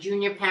 there is a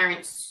junior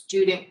parent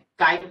student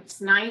guidance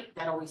night.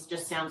 That always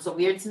just sounds so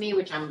weird to me,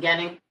 which I'm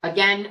getting,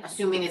 again,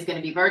 assuming is going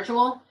to be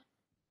virtual.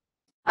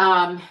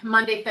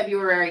 Monday,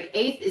 February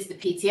 8th is the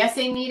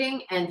PTSA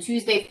meeting, and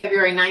Tuesday,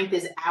 February 9th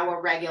is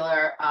our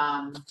regular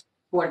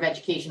Board of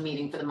Education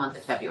meeting for the month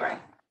of February.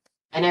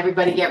 And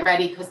everybody get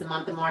ready because the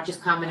month of March is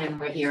coming and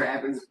we're here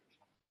every week.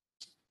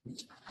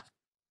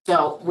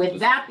 So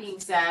with that being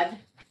said,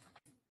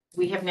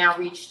 we have now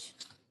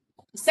reached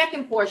the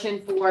second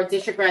portion for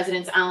district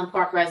residents, Island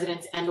Park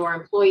residents, and or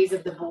employees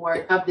of the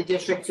board of the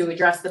district to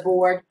address the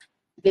board.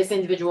 This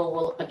individual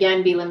will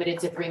again be limited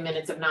to 3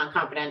 minutes of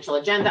non-confidential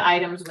agenda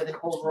items with an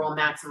overall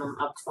maximum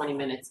of 20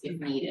 minutes if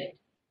needed.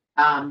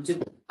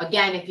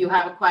 Again, if you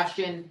have a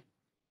question,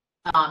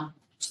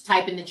 just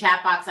type in the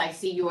chat box. I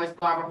see yours,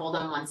 Barbara. Hold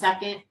on one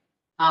second.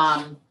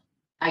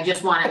 I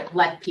just want to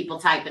let people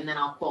type and then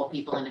I'll call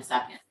people in a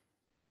second.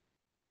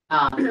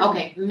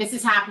 Okay,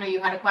 Mrs. Hafner,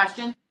 you had a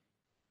question?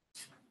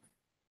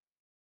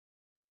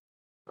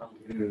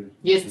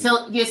 You're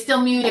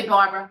still muted,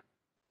 Barbara.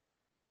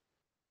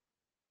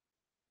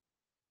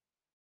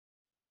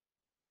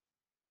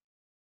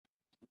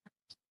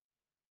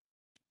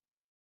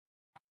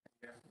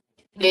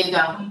 There you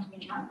go.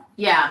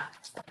 Yeah.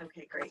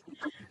 Okay, great.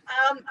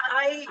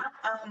 I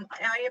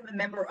am a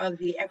member of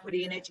the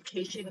Equity and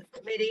Education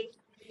Committee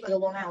for the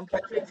Long Island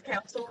President's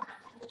Council.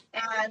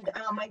 And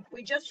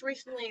we just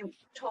recently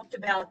talked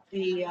about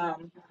the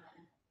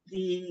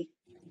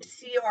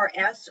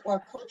CRS,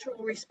 or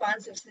Cultural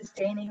Responsive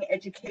Sustaining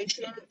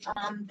Education,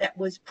 that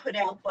was put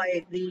out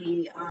by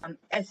the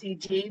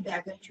SEG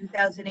back in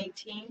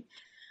 2018.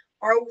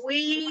 Are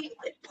we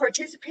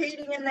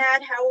participating in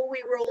that? How are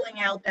we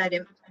rolling out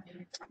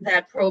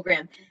that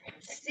program?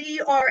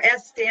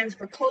 CRS stands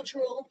for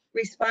Cultural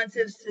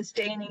Responsive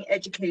Sustaining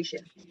Education.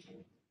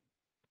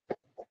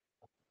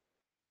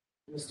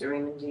 Mr.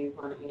 Raymond, do you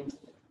want to answer?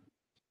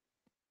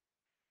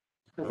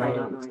 Because I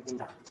don't know anything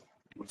about it.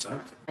 What's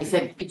that? I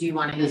said, do you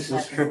want to answer?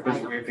 Mrs. Tripp is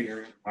waving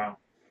her. Wow.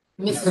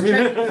 Mrs.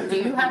 Tripp, do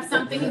you have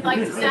something you'd like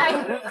to say?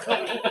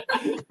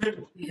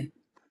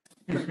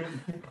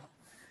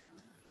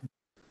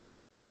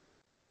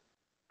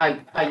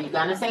 Are you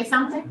gonna say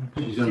something?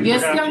 You're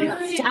still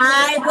muted.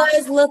 I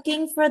was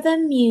looking for the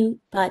mute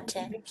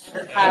button.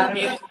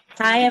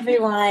 Hi,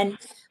 everyone.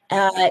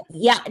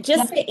 Yeah,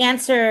 just to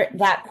answer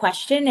that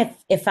question,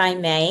 if I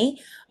may,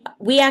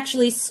 we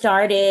actually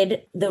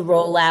started the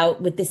rollout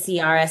with the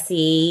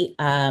CRSE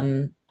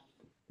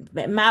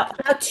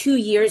about 2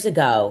 years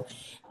ago.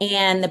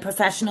 And the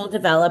professional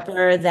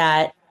developer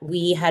that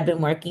we had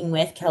been working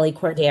with, Kelly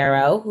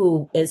Cordero,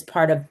 who is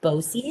part of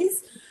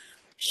BOCES,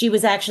 she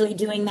was actually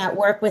doing that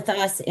work with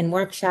us in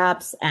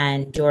workshops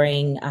and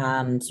during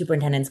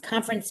Superintendent's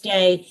Conference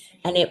Day,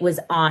 and it was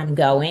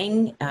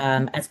ongoing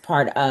as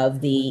part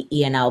of the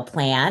E&L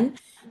plan.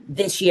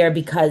 This year,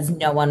 because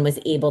no one was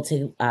able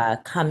to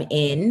come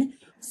in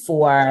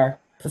for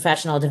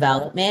professional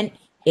development,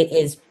 it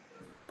is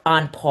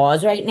on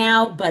pause right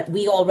now, but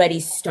we already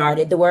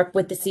started the work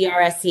with the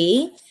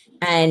CRSE,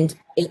 and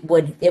it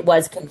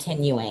was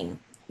continuing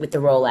with the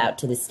rollout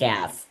to the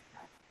staff.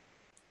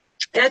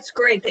 That's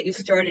great that you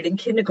started in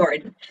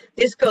kindergarten.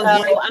 This goes.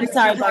 I'm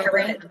sorry,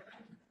 Barbara.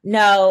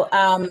 No,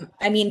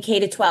 I mean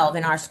K-12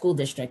 in our school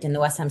district, in the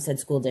West Hempstead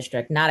School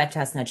District, not at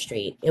Chestnut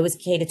Street. It was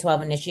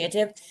K-12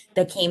 initiative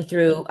that came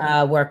through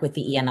work with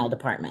the E&L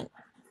department.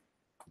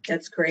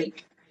 That's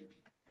great.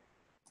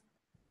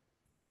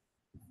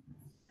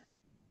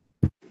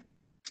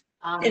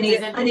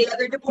 Any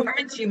other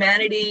departments?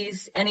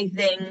 Humanities?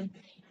 Anything?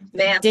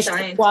 Math, science?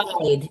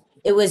 District-wide.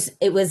 It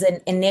was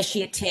an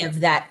initiative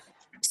that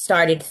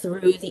started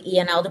through the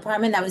E&L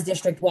department. That was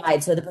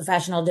district-wide. So the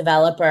professional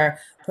developer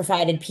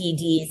provided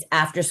PDs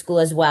after school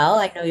as well.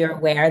 I know you're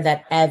aware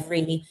that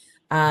every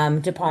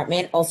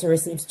department also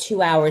receives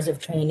 2 hours of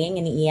training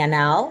in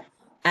E&L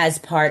as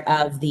part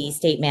of the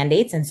state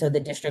mandates. And so the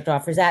district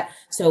offers that.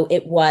 So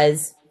it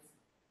was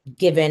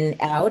given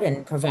out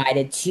and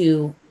provided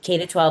to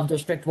K-12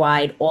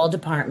 district-wide, all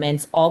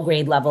departments, all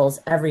grade levels,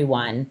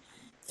 everyone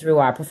through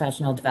our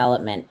professional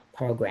development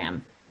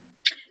program.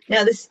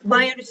 Now,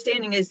 my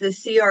understanding is the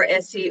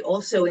CRSE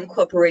also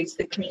incorporates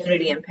the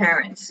community and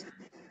parents.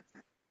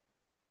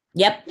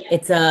 Yep,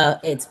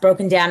 it's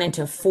broken down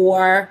into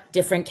 4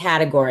 different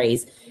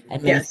categories: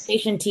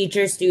 administration, yes,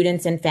 teachers,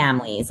 students, and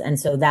families. And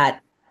so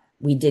that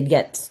we did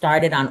get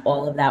started on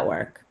all of that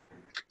work.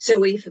 So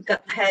we've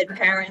had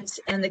parents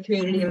and the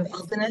community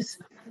involved in this?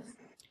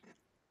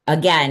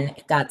 Again,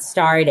 it got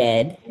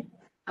started.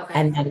 Okay.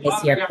 And then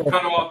this year got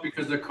cut off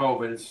because of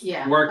COVID. It's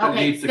Yeah. work that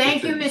Okay. needs to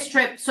Thank continue. you, Ms.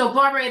 Tripp. So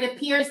Barbara, it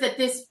appears that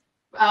this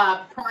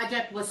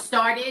project was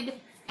started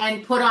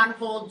and put on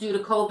hold due to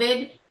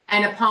COVID.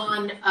 And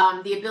upon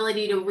the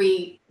ability to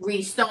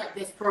restart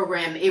this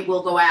program, it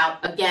will go out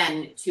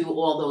again to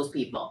all those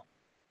people.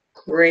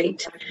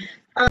 Great.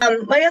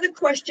 My other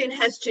question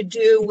has to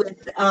do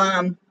with,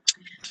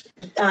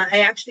 I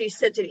actually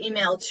sent an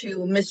email to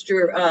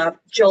Mr.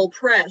 Joel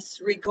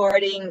Press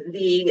regarding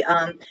the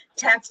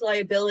tax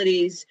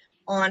liabilities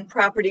on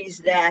properties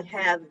that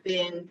have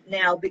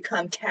now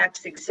become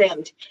tax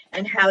exempt,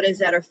 and how does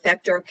that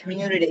affect our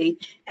community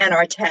and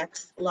our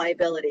tax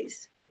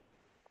liabilities?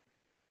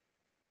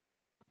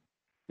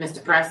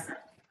 Mr. Press?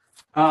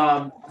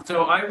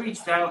 So I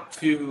reached out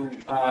to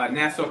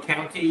Nassau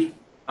County.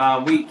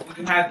 We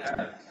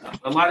had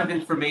a lot of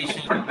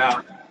information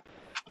about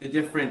the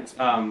different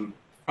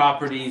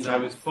properties. I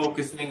was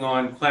focusing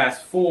on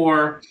class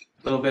 4,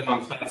 a little bit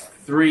on class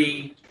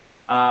 3,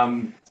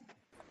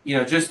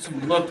 just to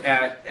look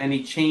at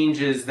any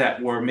changes that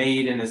were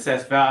made in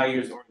assessed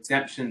values or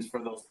exemptions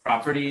for those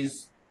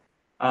properties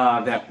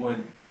that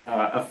would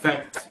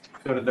affect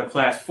sort of the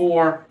class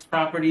 4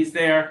 properties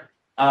there.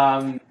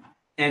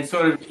 And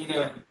sort of,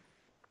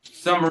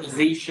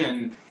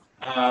 summarization,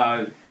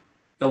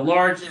 the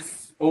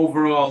largest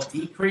overall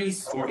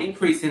decrease or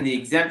increase in the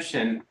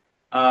exemption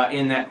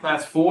in that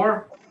class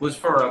 4 was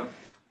for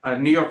a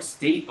New York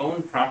State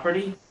owned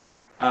property.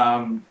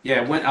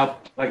 It went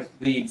up, like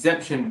the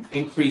exemption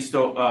increased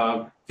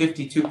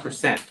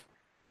 52%.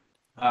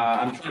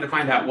 I'm trying to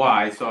find out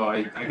why, so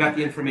I got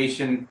the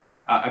information.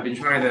 I've been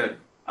trying to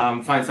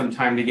find some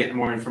time to get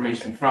more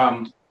information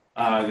from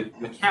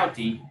the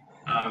county,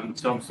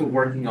 so I'm still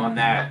working on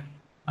that.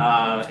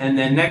 And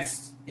then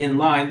next in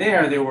line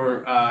there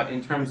were,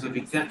 in terms of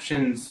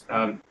exemptions,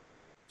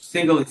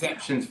 single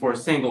exemptions for a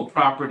single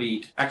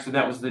property. Actually,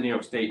 that was the New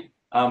York State.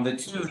 The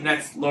two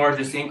next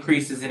largest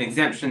increases in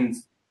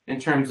exemptions in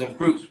terms of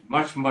groups,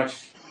 much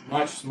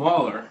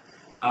smaller,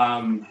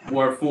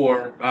 were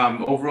for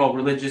overall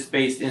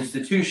religious-based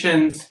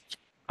institutions,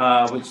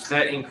 which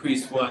that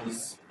increase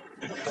was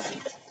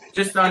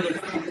just under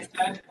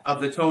 3%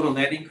 of the total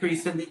net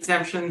increase in the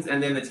exemptions,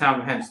 and then the town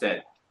of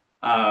Hempstead.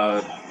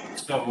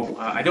 So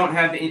I don't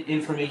have the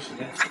information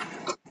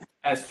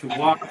as to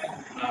why.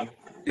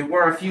 There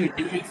were a few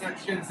new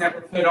exemptions that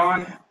were put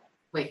on.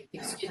 Wait,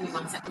 excuse me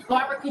 1 second.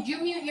 Barbara, could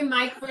you mute your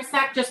mic for a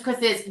sec, just because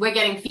we're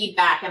getting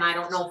feedback and I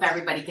don't know if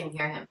everybody can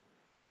hear him.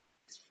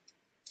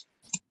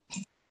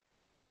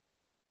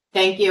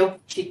 Thank you.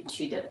 She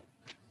did it.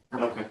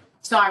 Okay.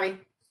 Sorry.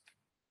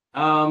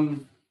 So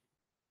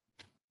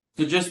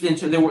just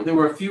there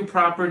were a few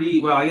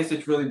property. Well, I guess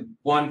it's really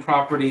one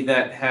property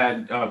that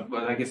had.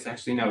 Well, I guess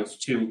actually no, it's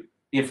two.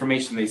 The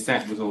information they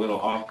sent was a little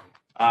off.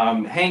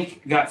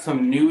 Hank got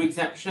some new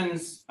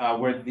exemptions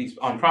where these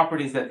on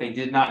properties that they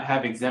did not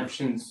have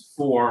exemptions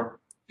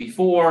for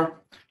before.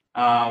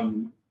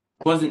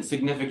 Wasn't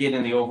significant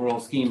in the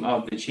overall scheme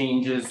of the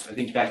changes. I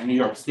think that New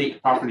York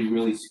State property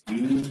really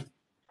skewed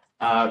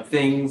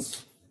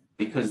things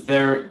because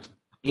their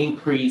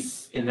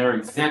increase in their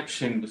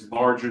exemption was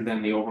larger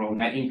than the overall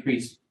net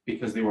increase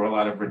because there were a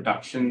lot of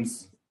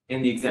reductions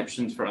in the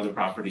exemptions for other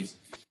properties.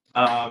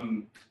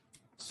 And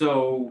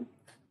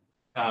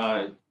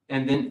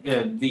then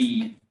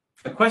the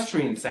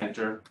equestrian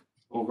center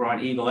over on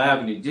Eagle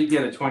Avenue did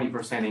get a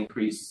 20%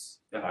 increase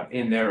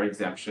in their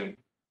exemption.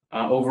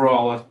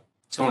 Overall,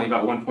 it's only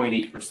about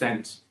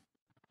 1.8%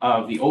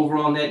 of the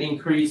overall net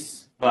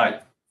increase,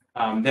 but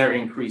their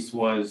increase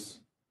was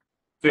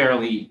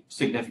fairly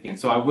significant.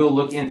 So I will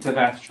look into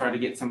that to try to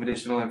get some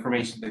additional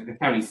information. The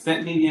county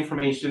sent me the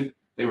information.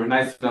 They were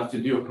nice enough to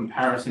do a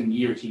comparison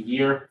year to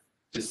year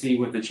to see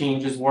what the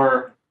changes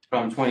were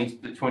from the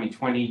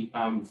 2020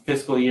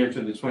 fiscal year to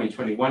the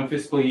 2021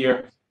 fiscal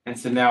year. And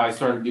so now I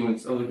started doing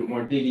a little bit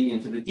more digging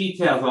into the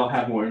details. I'll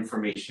have more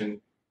information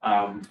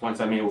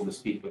once I'm able to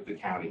speak with the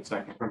county, so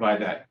I can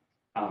provide that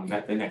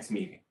at the next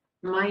meeting.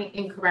 Am I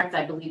incorrect?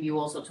 I believe you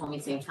also told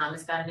me St.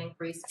 Thomas got an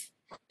increase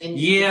in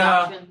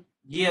Yeah. deduction.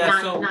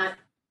 Yeah, Not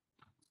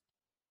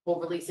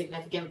overly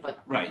significant,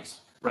 but. Right.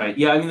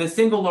 Yeah, I mean, the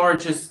single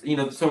largest,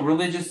 so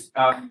religious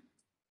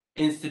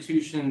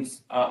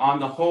institutions on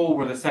the whole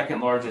were the second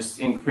largest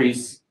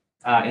increase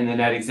in the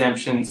net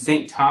exemption.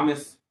 St.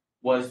 Thomas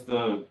was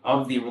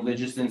of the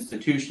religious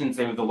institutions,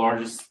 they were the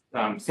largest,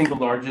 single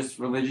largest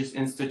religious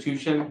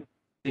institution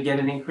to get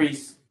an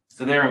increase.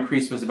 So their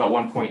increase was about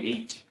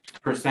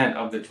 1.8%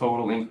 of the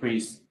total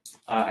increase.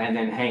 And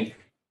then Hank,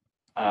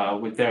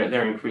 with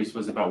their increase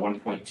was about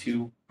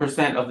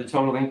 1.2% of the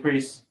total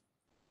increase.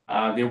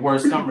 There were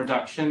some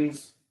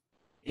reductions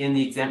in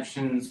the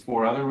exemptions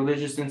for other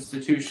religious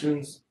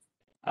institutions,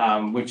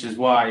 which is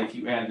why if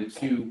you add the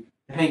two,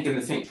 Hank and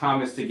the St.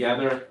 Thomas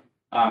together,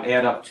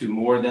 add up to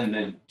more than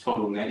the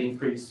total net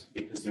increase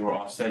because they were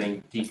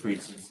offsetting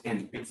decreases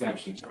in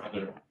exemptions for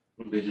other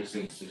religious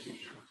institutions.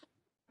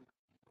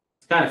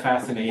 It's kind of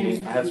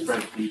fascinating. I have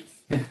spreadsheets.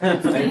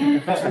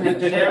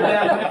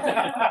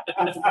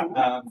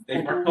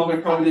 They are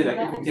color coded. I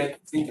can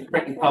see the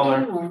print in color.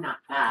 Not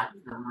that.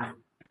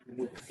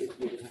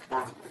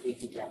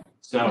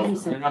 So I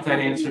don't know if that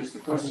answers the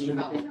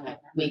question.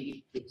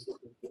 Maybe.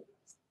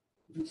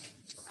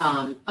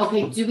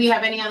 Okay, do we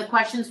have any other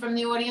questions from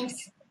the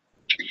audience?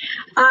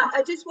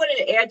 I just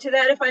wanted to add to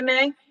that, if I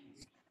may.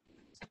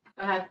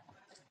 Go ahead.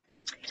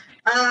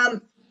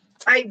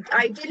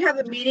 I did have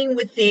a meeting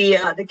with the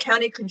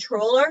county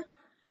controller,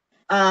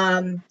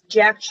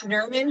 Jack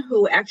Schnerman,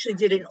 who actually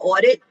did an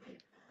audit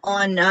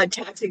on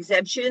tax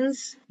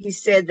exemptions. He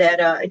said that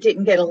it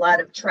didn't get a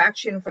lot of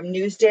traction from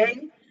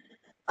Newsday.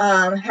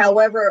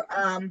 However,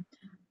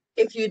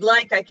 if you'd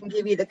like, I can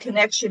give you the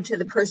connection to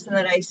the person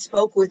that I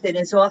spoke with in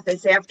his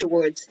office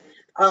afterwards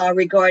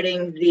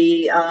regarding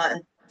the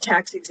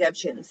tax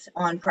exemptions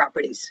on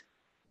properties.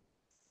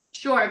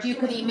 Sure, if you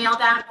could email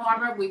that,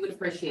 Barbara, we would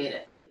appreciate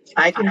it.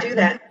 I can do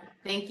that.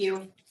 Thank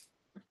you.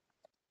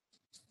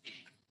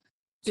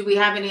 Do we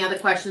have any other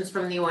questions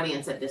from the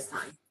audience at this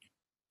time?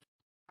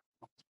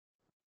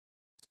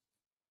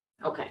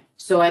 Okay,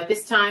 so at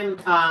this time,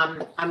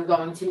 I'm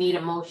going to need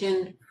a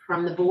motion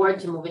from the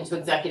board to move into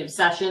executive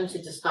session to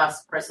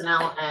discuss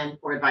personnel and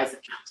for advice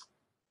of counsel.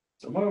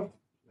 So moved.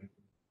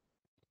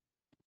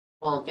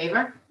 All in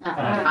favor?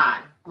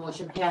 Aye.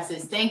 Motion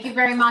passes. Thank you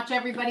very much,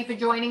 everybody, for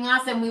joining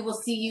us, and we will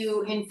see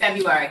you in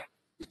February.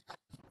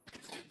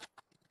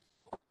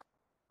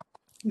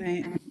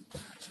 Right.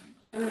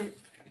 All right.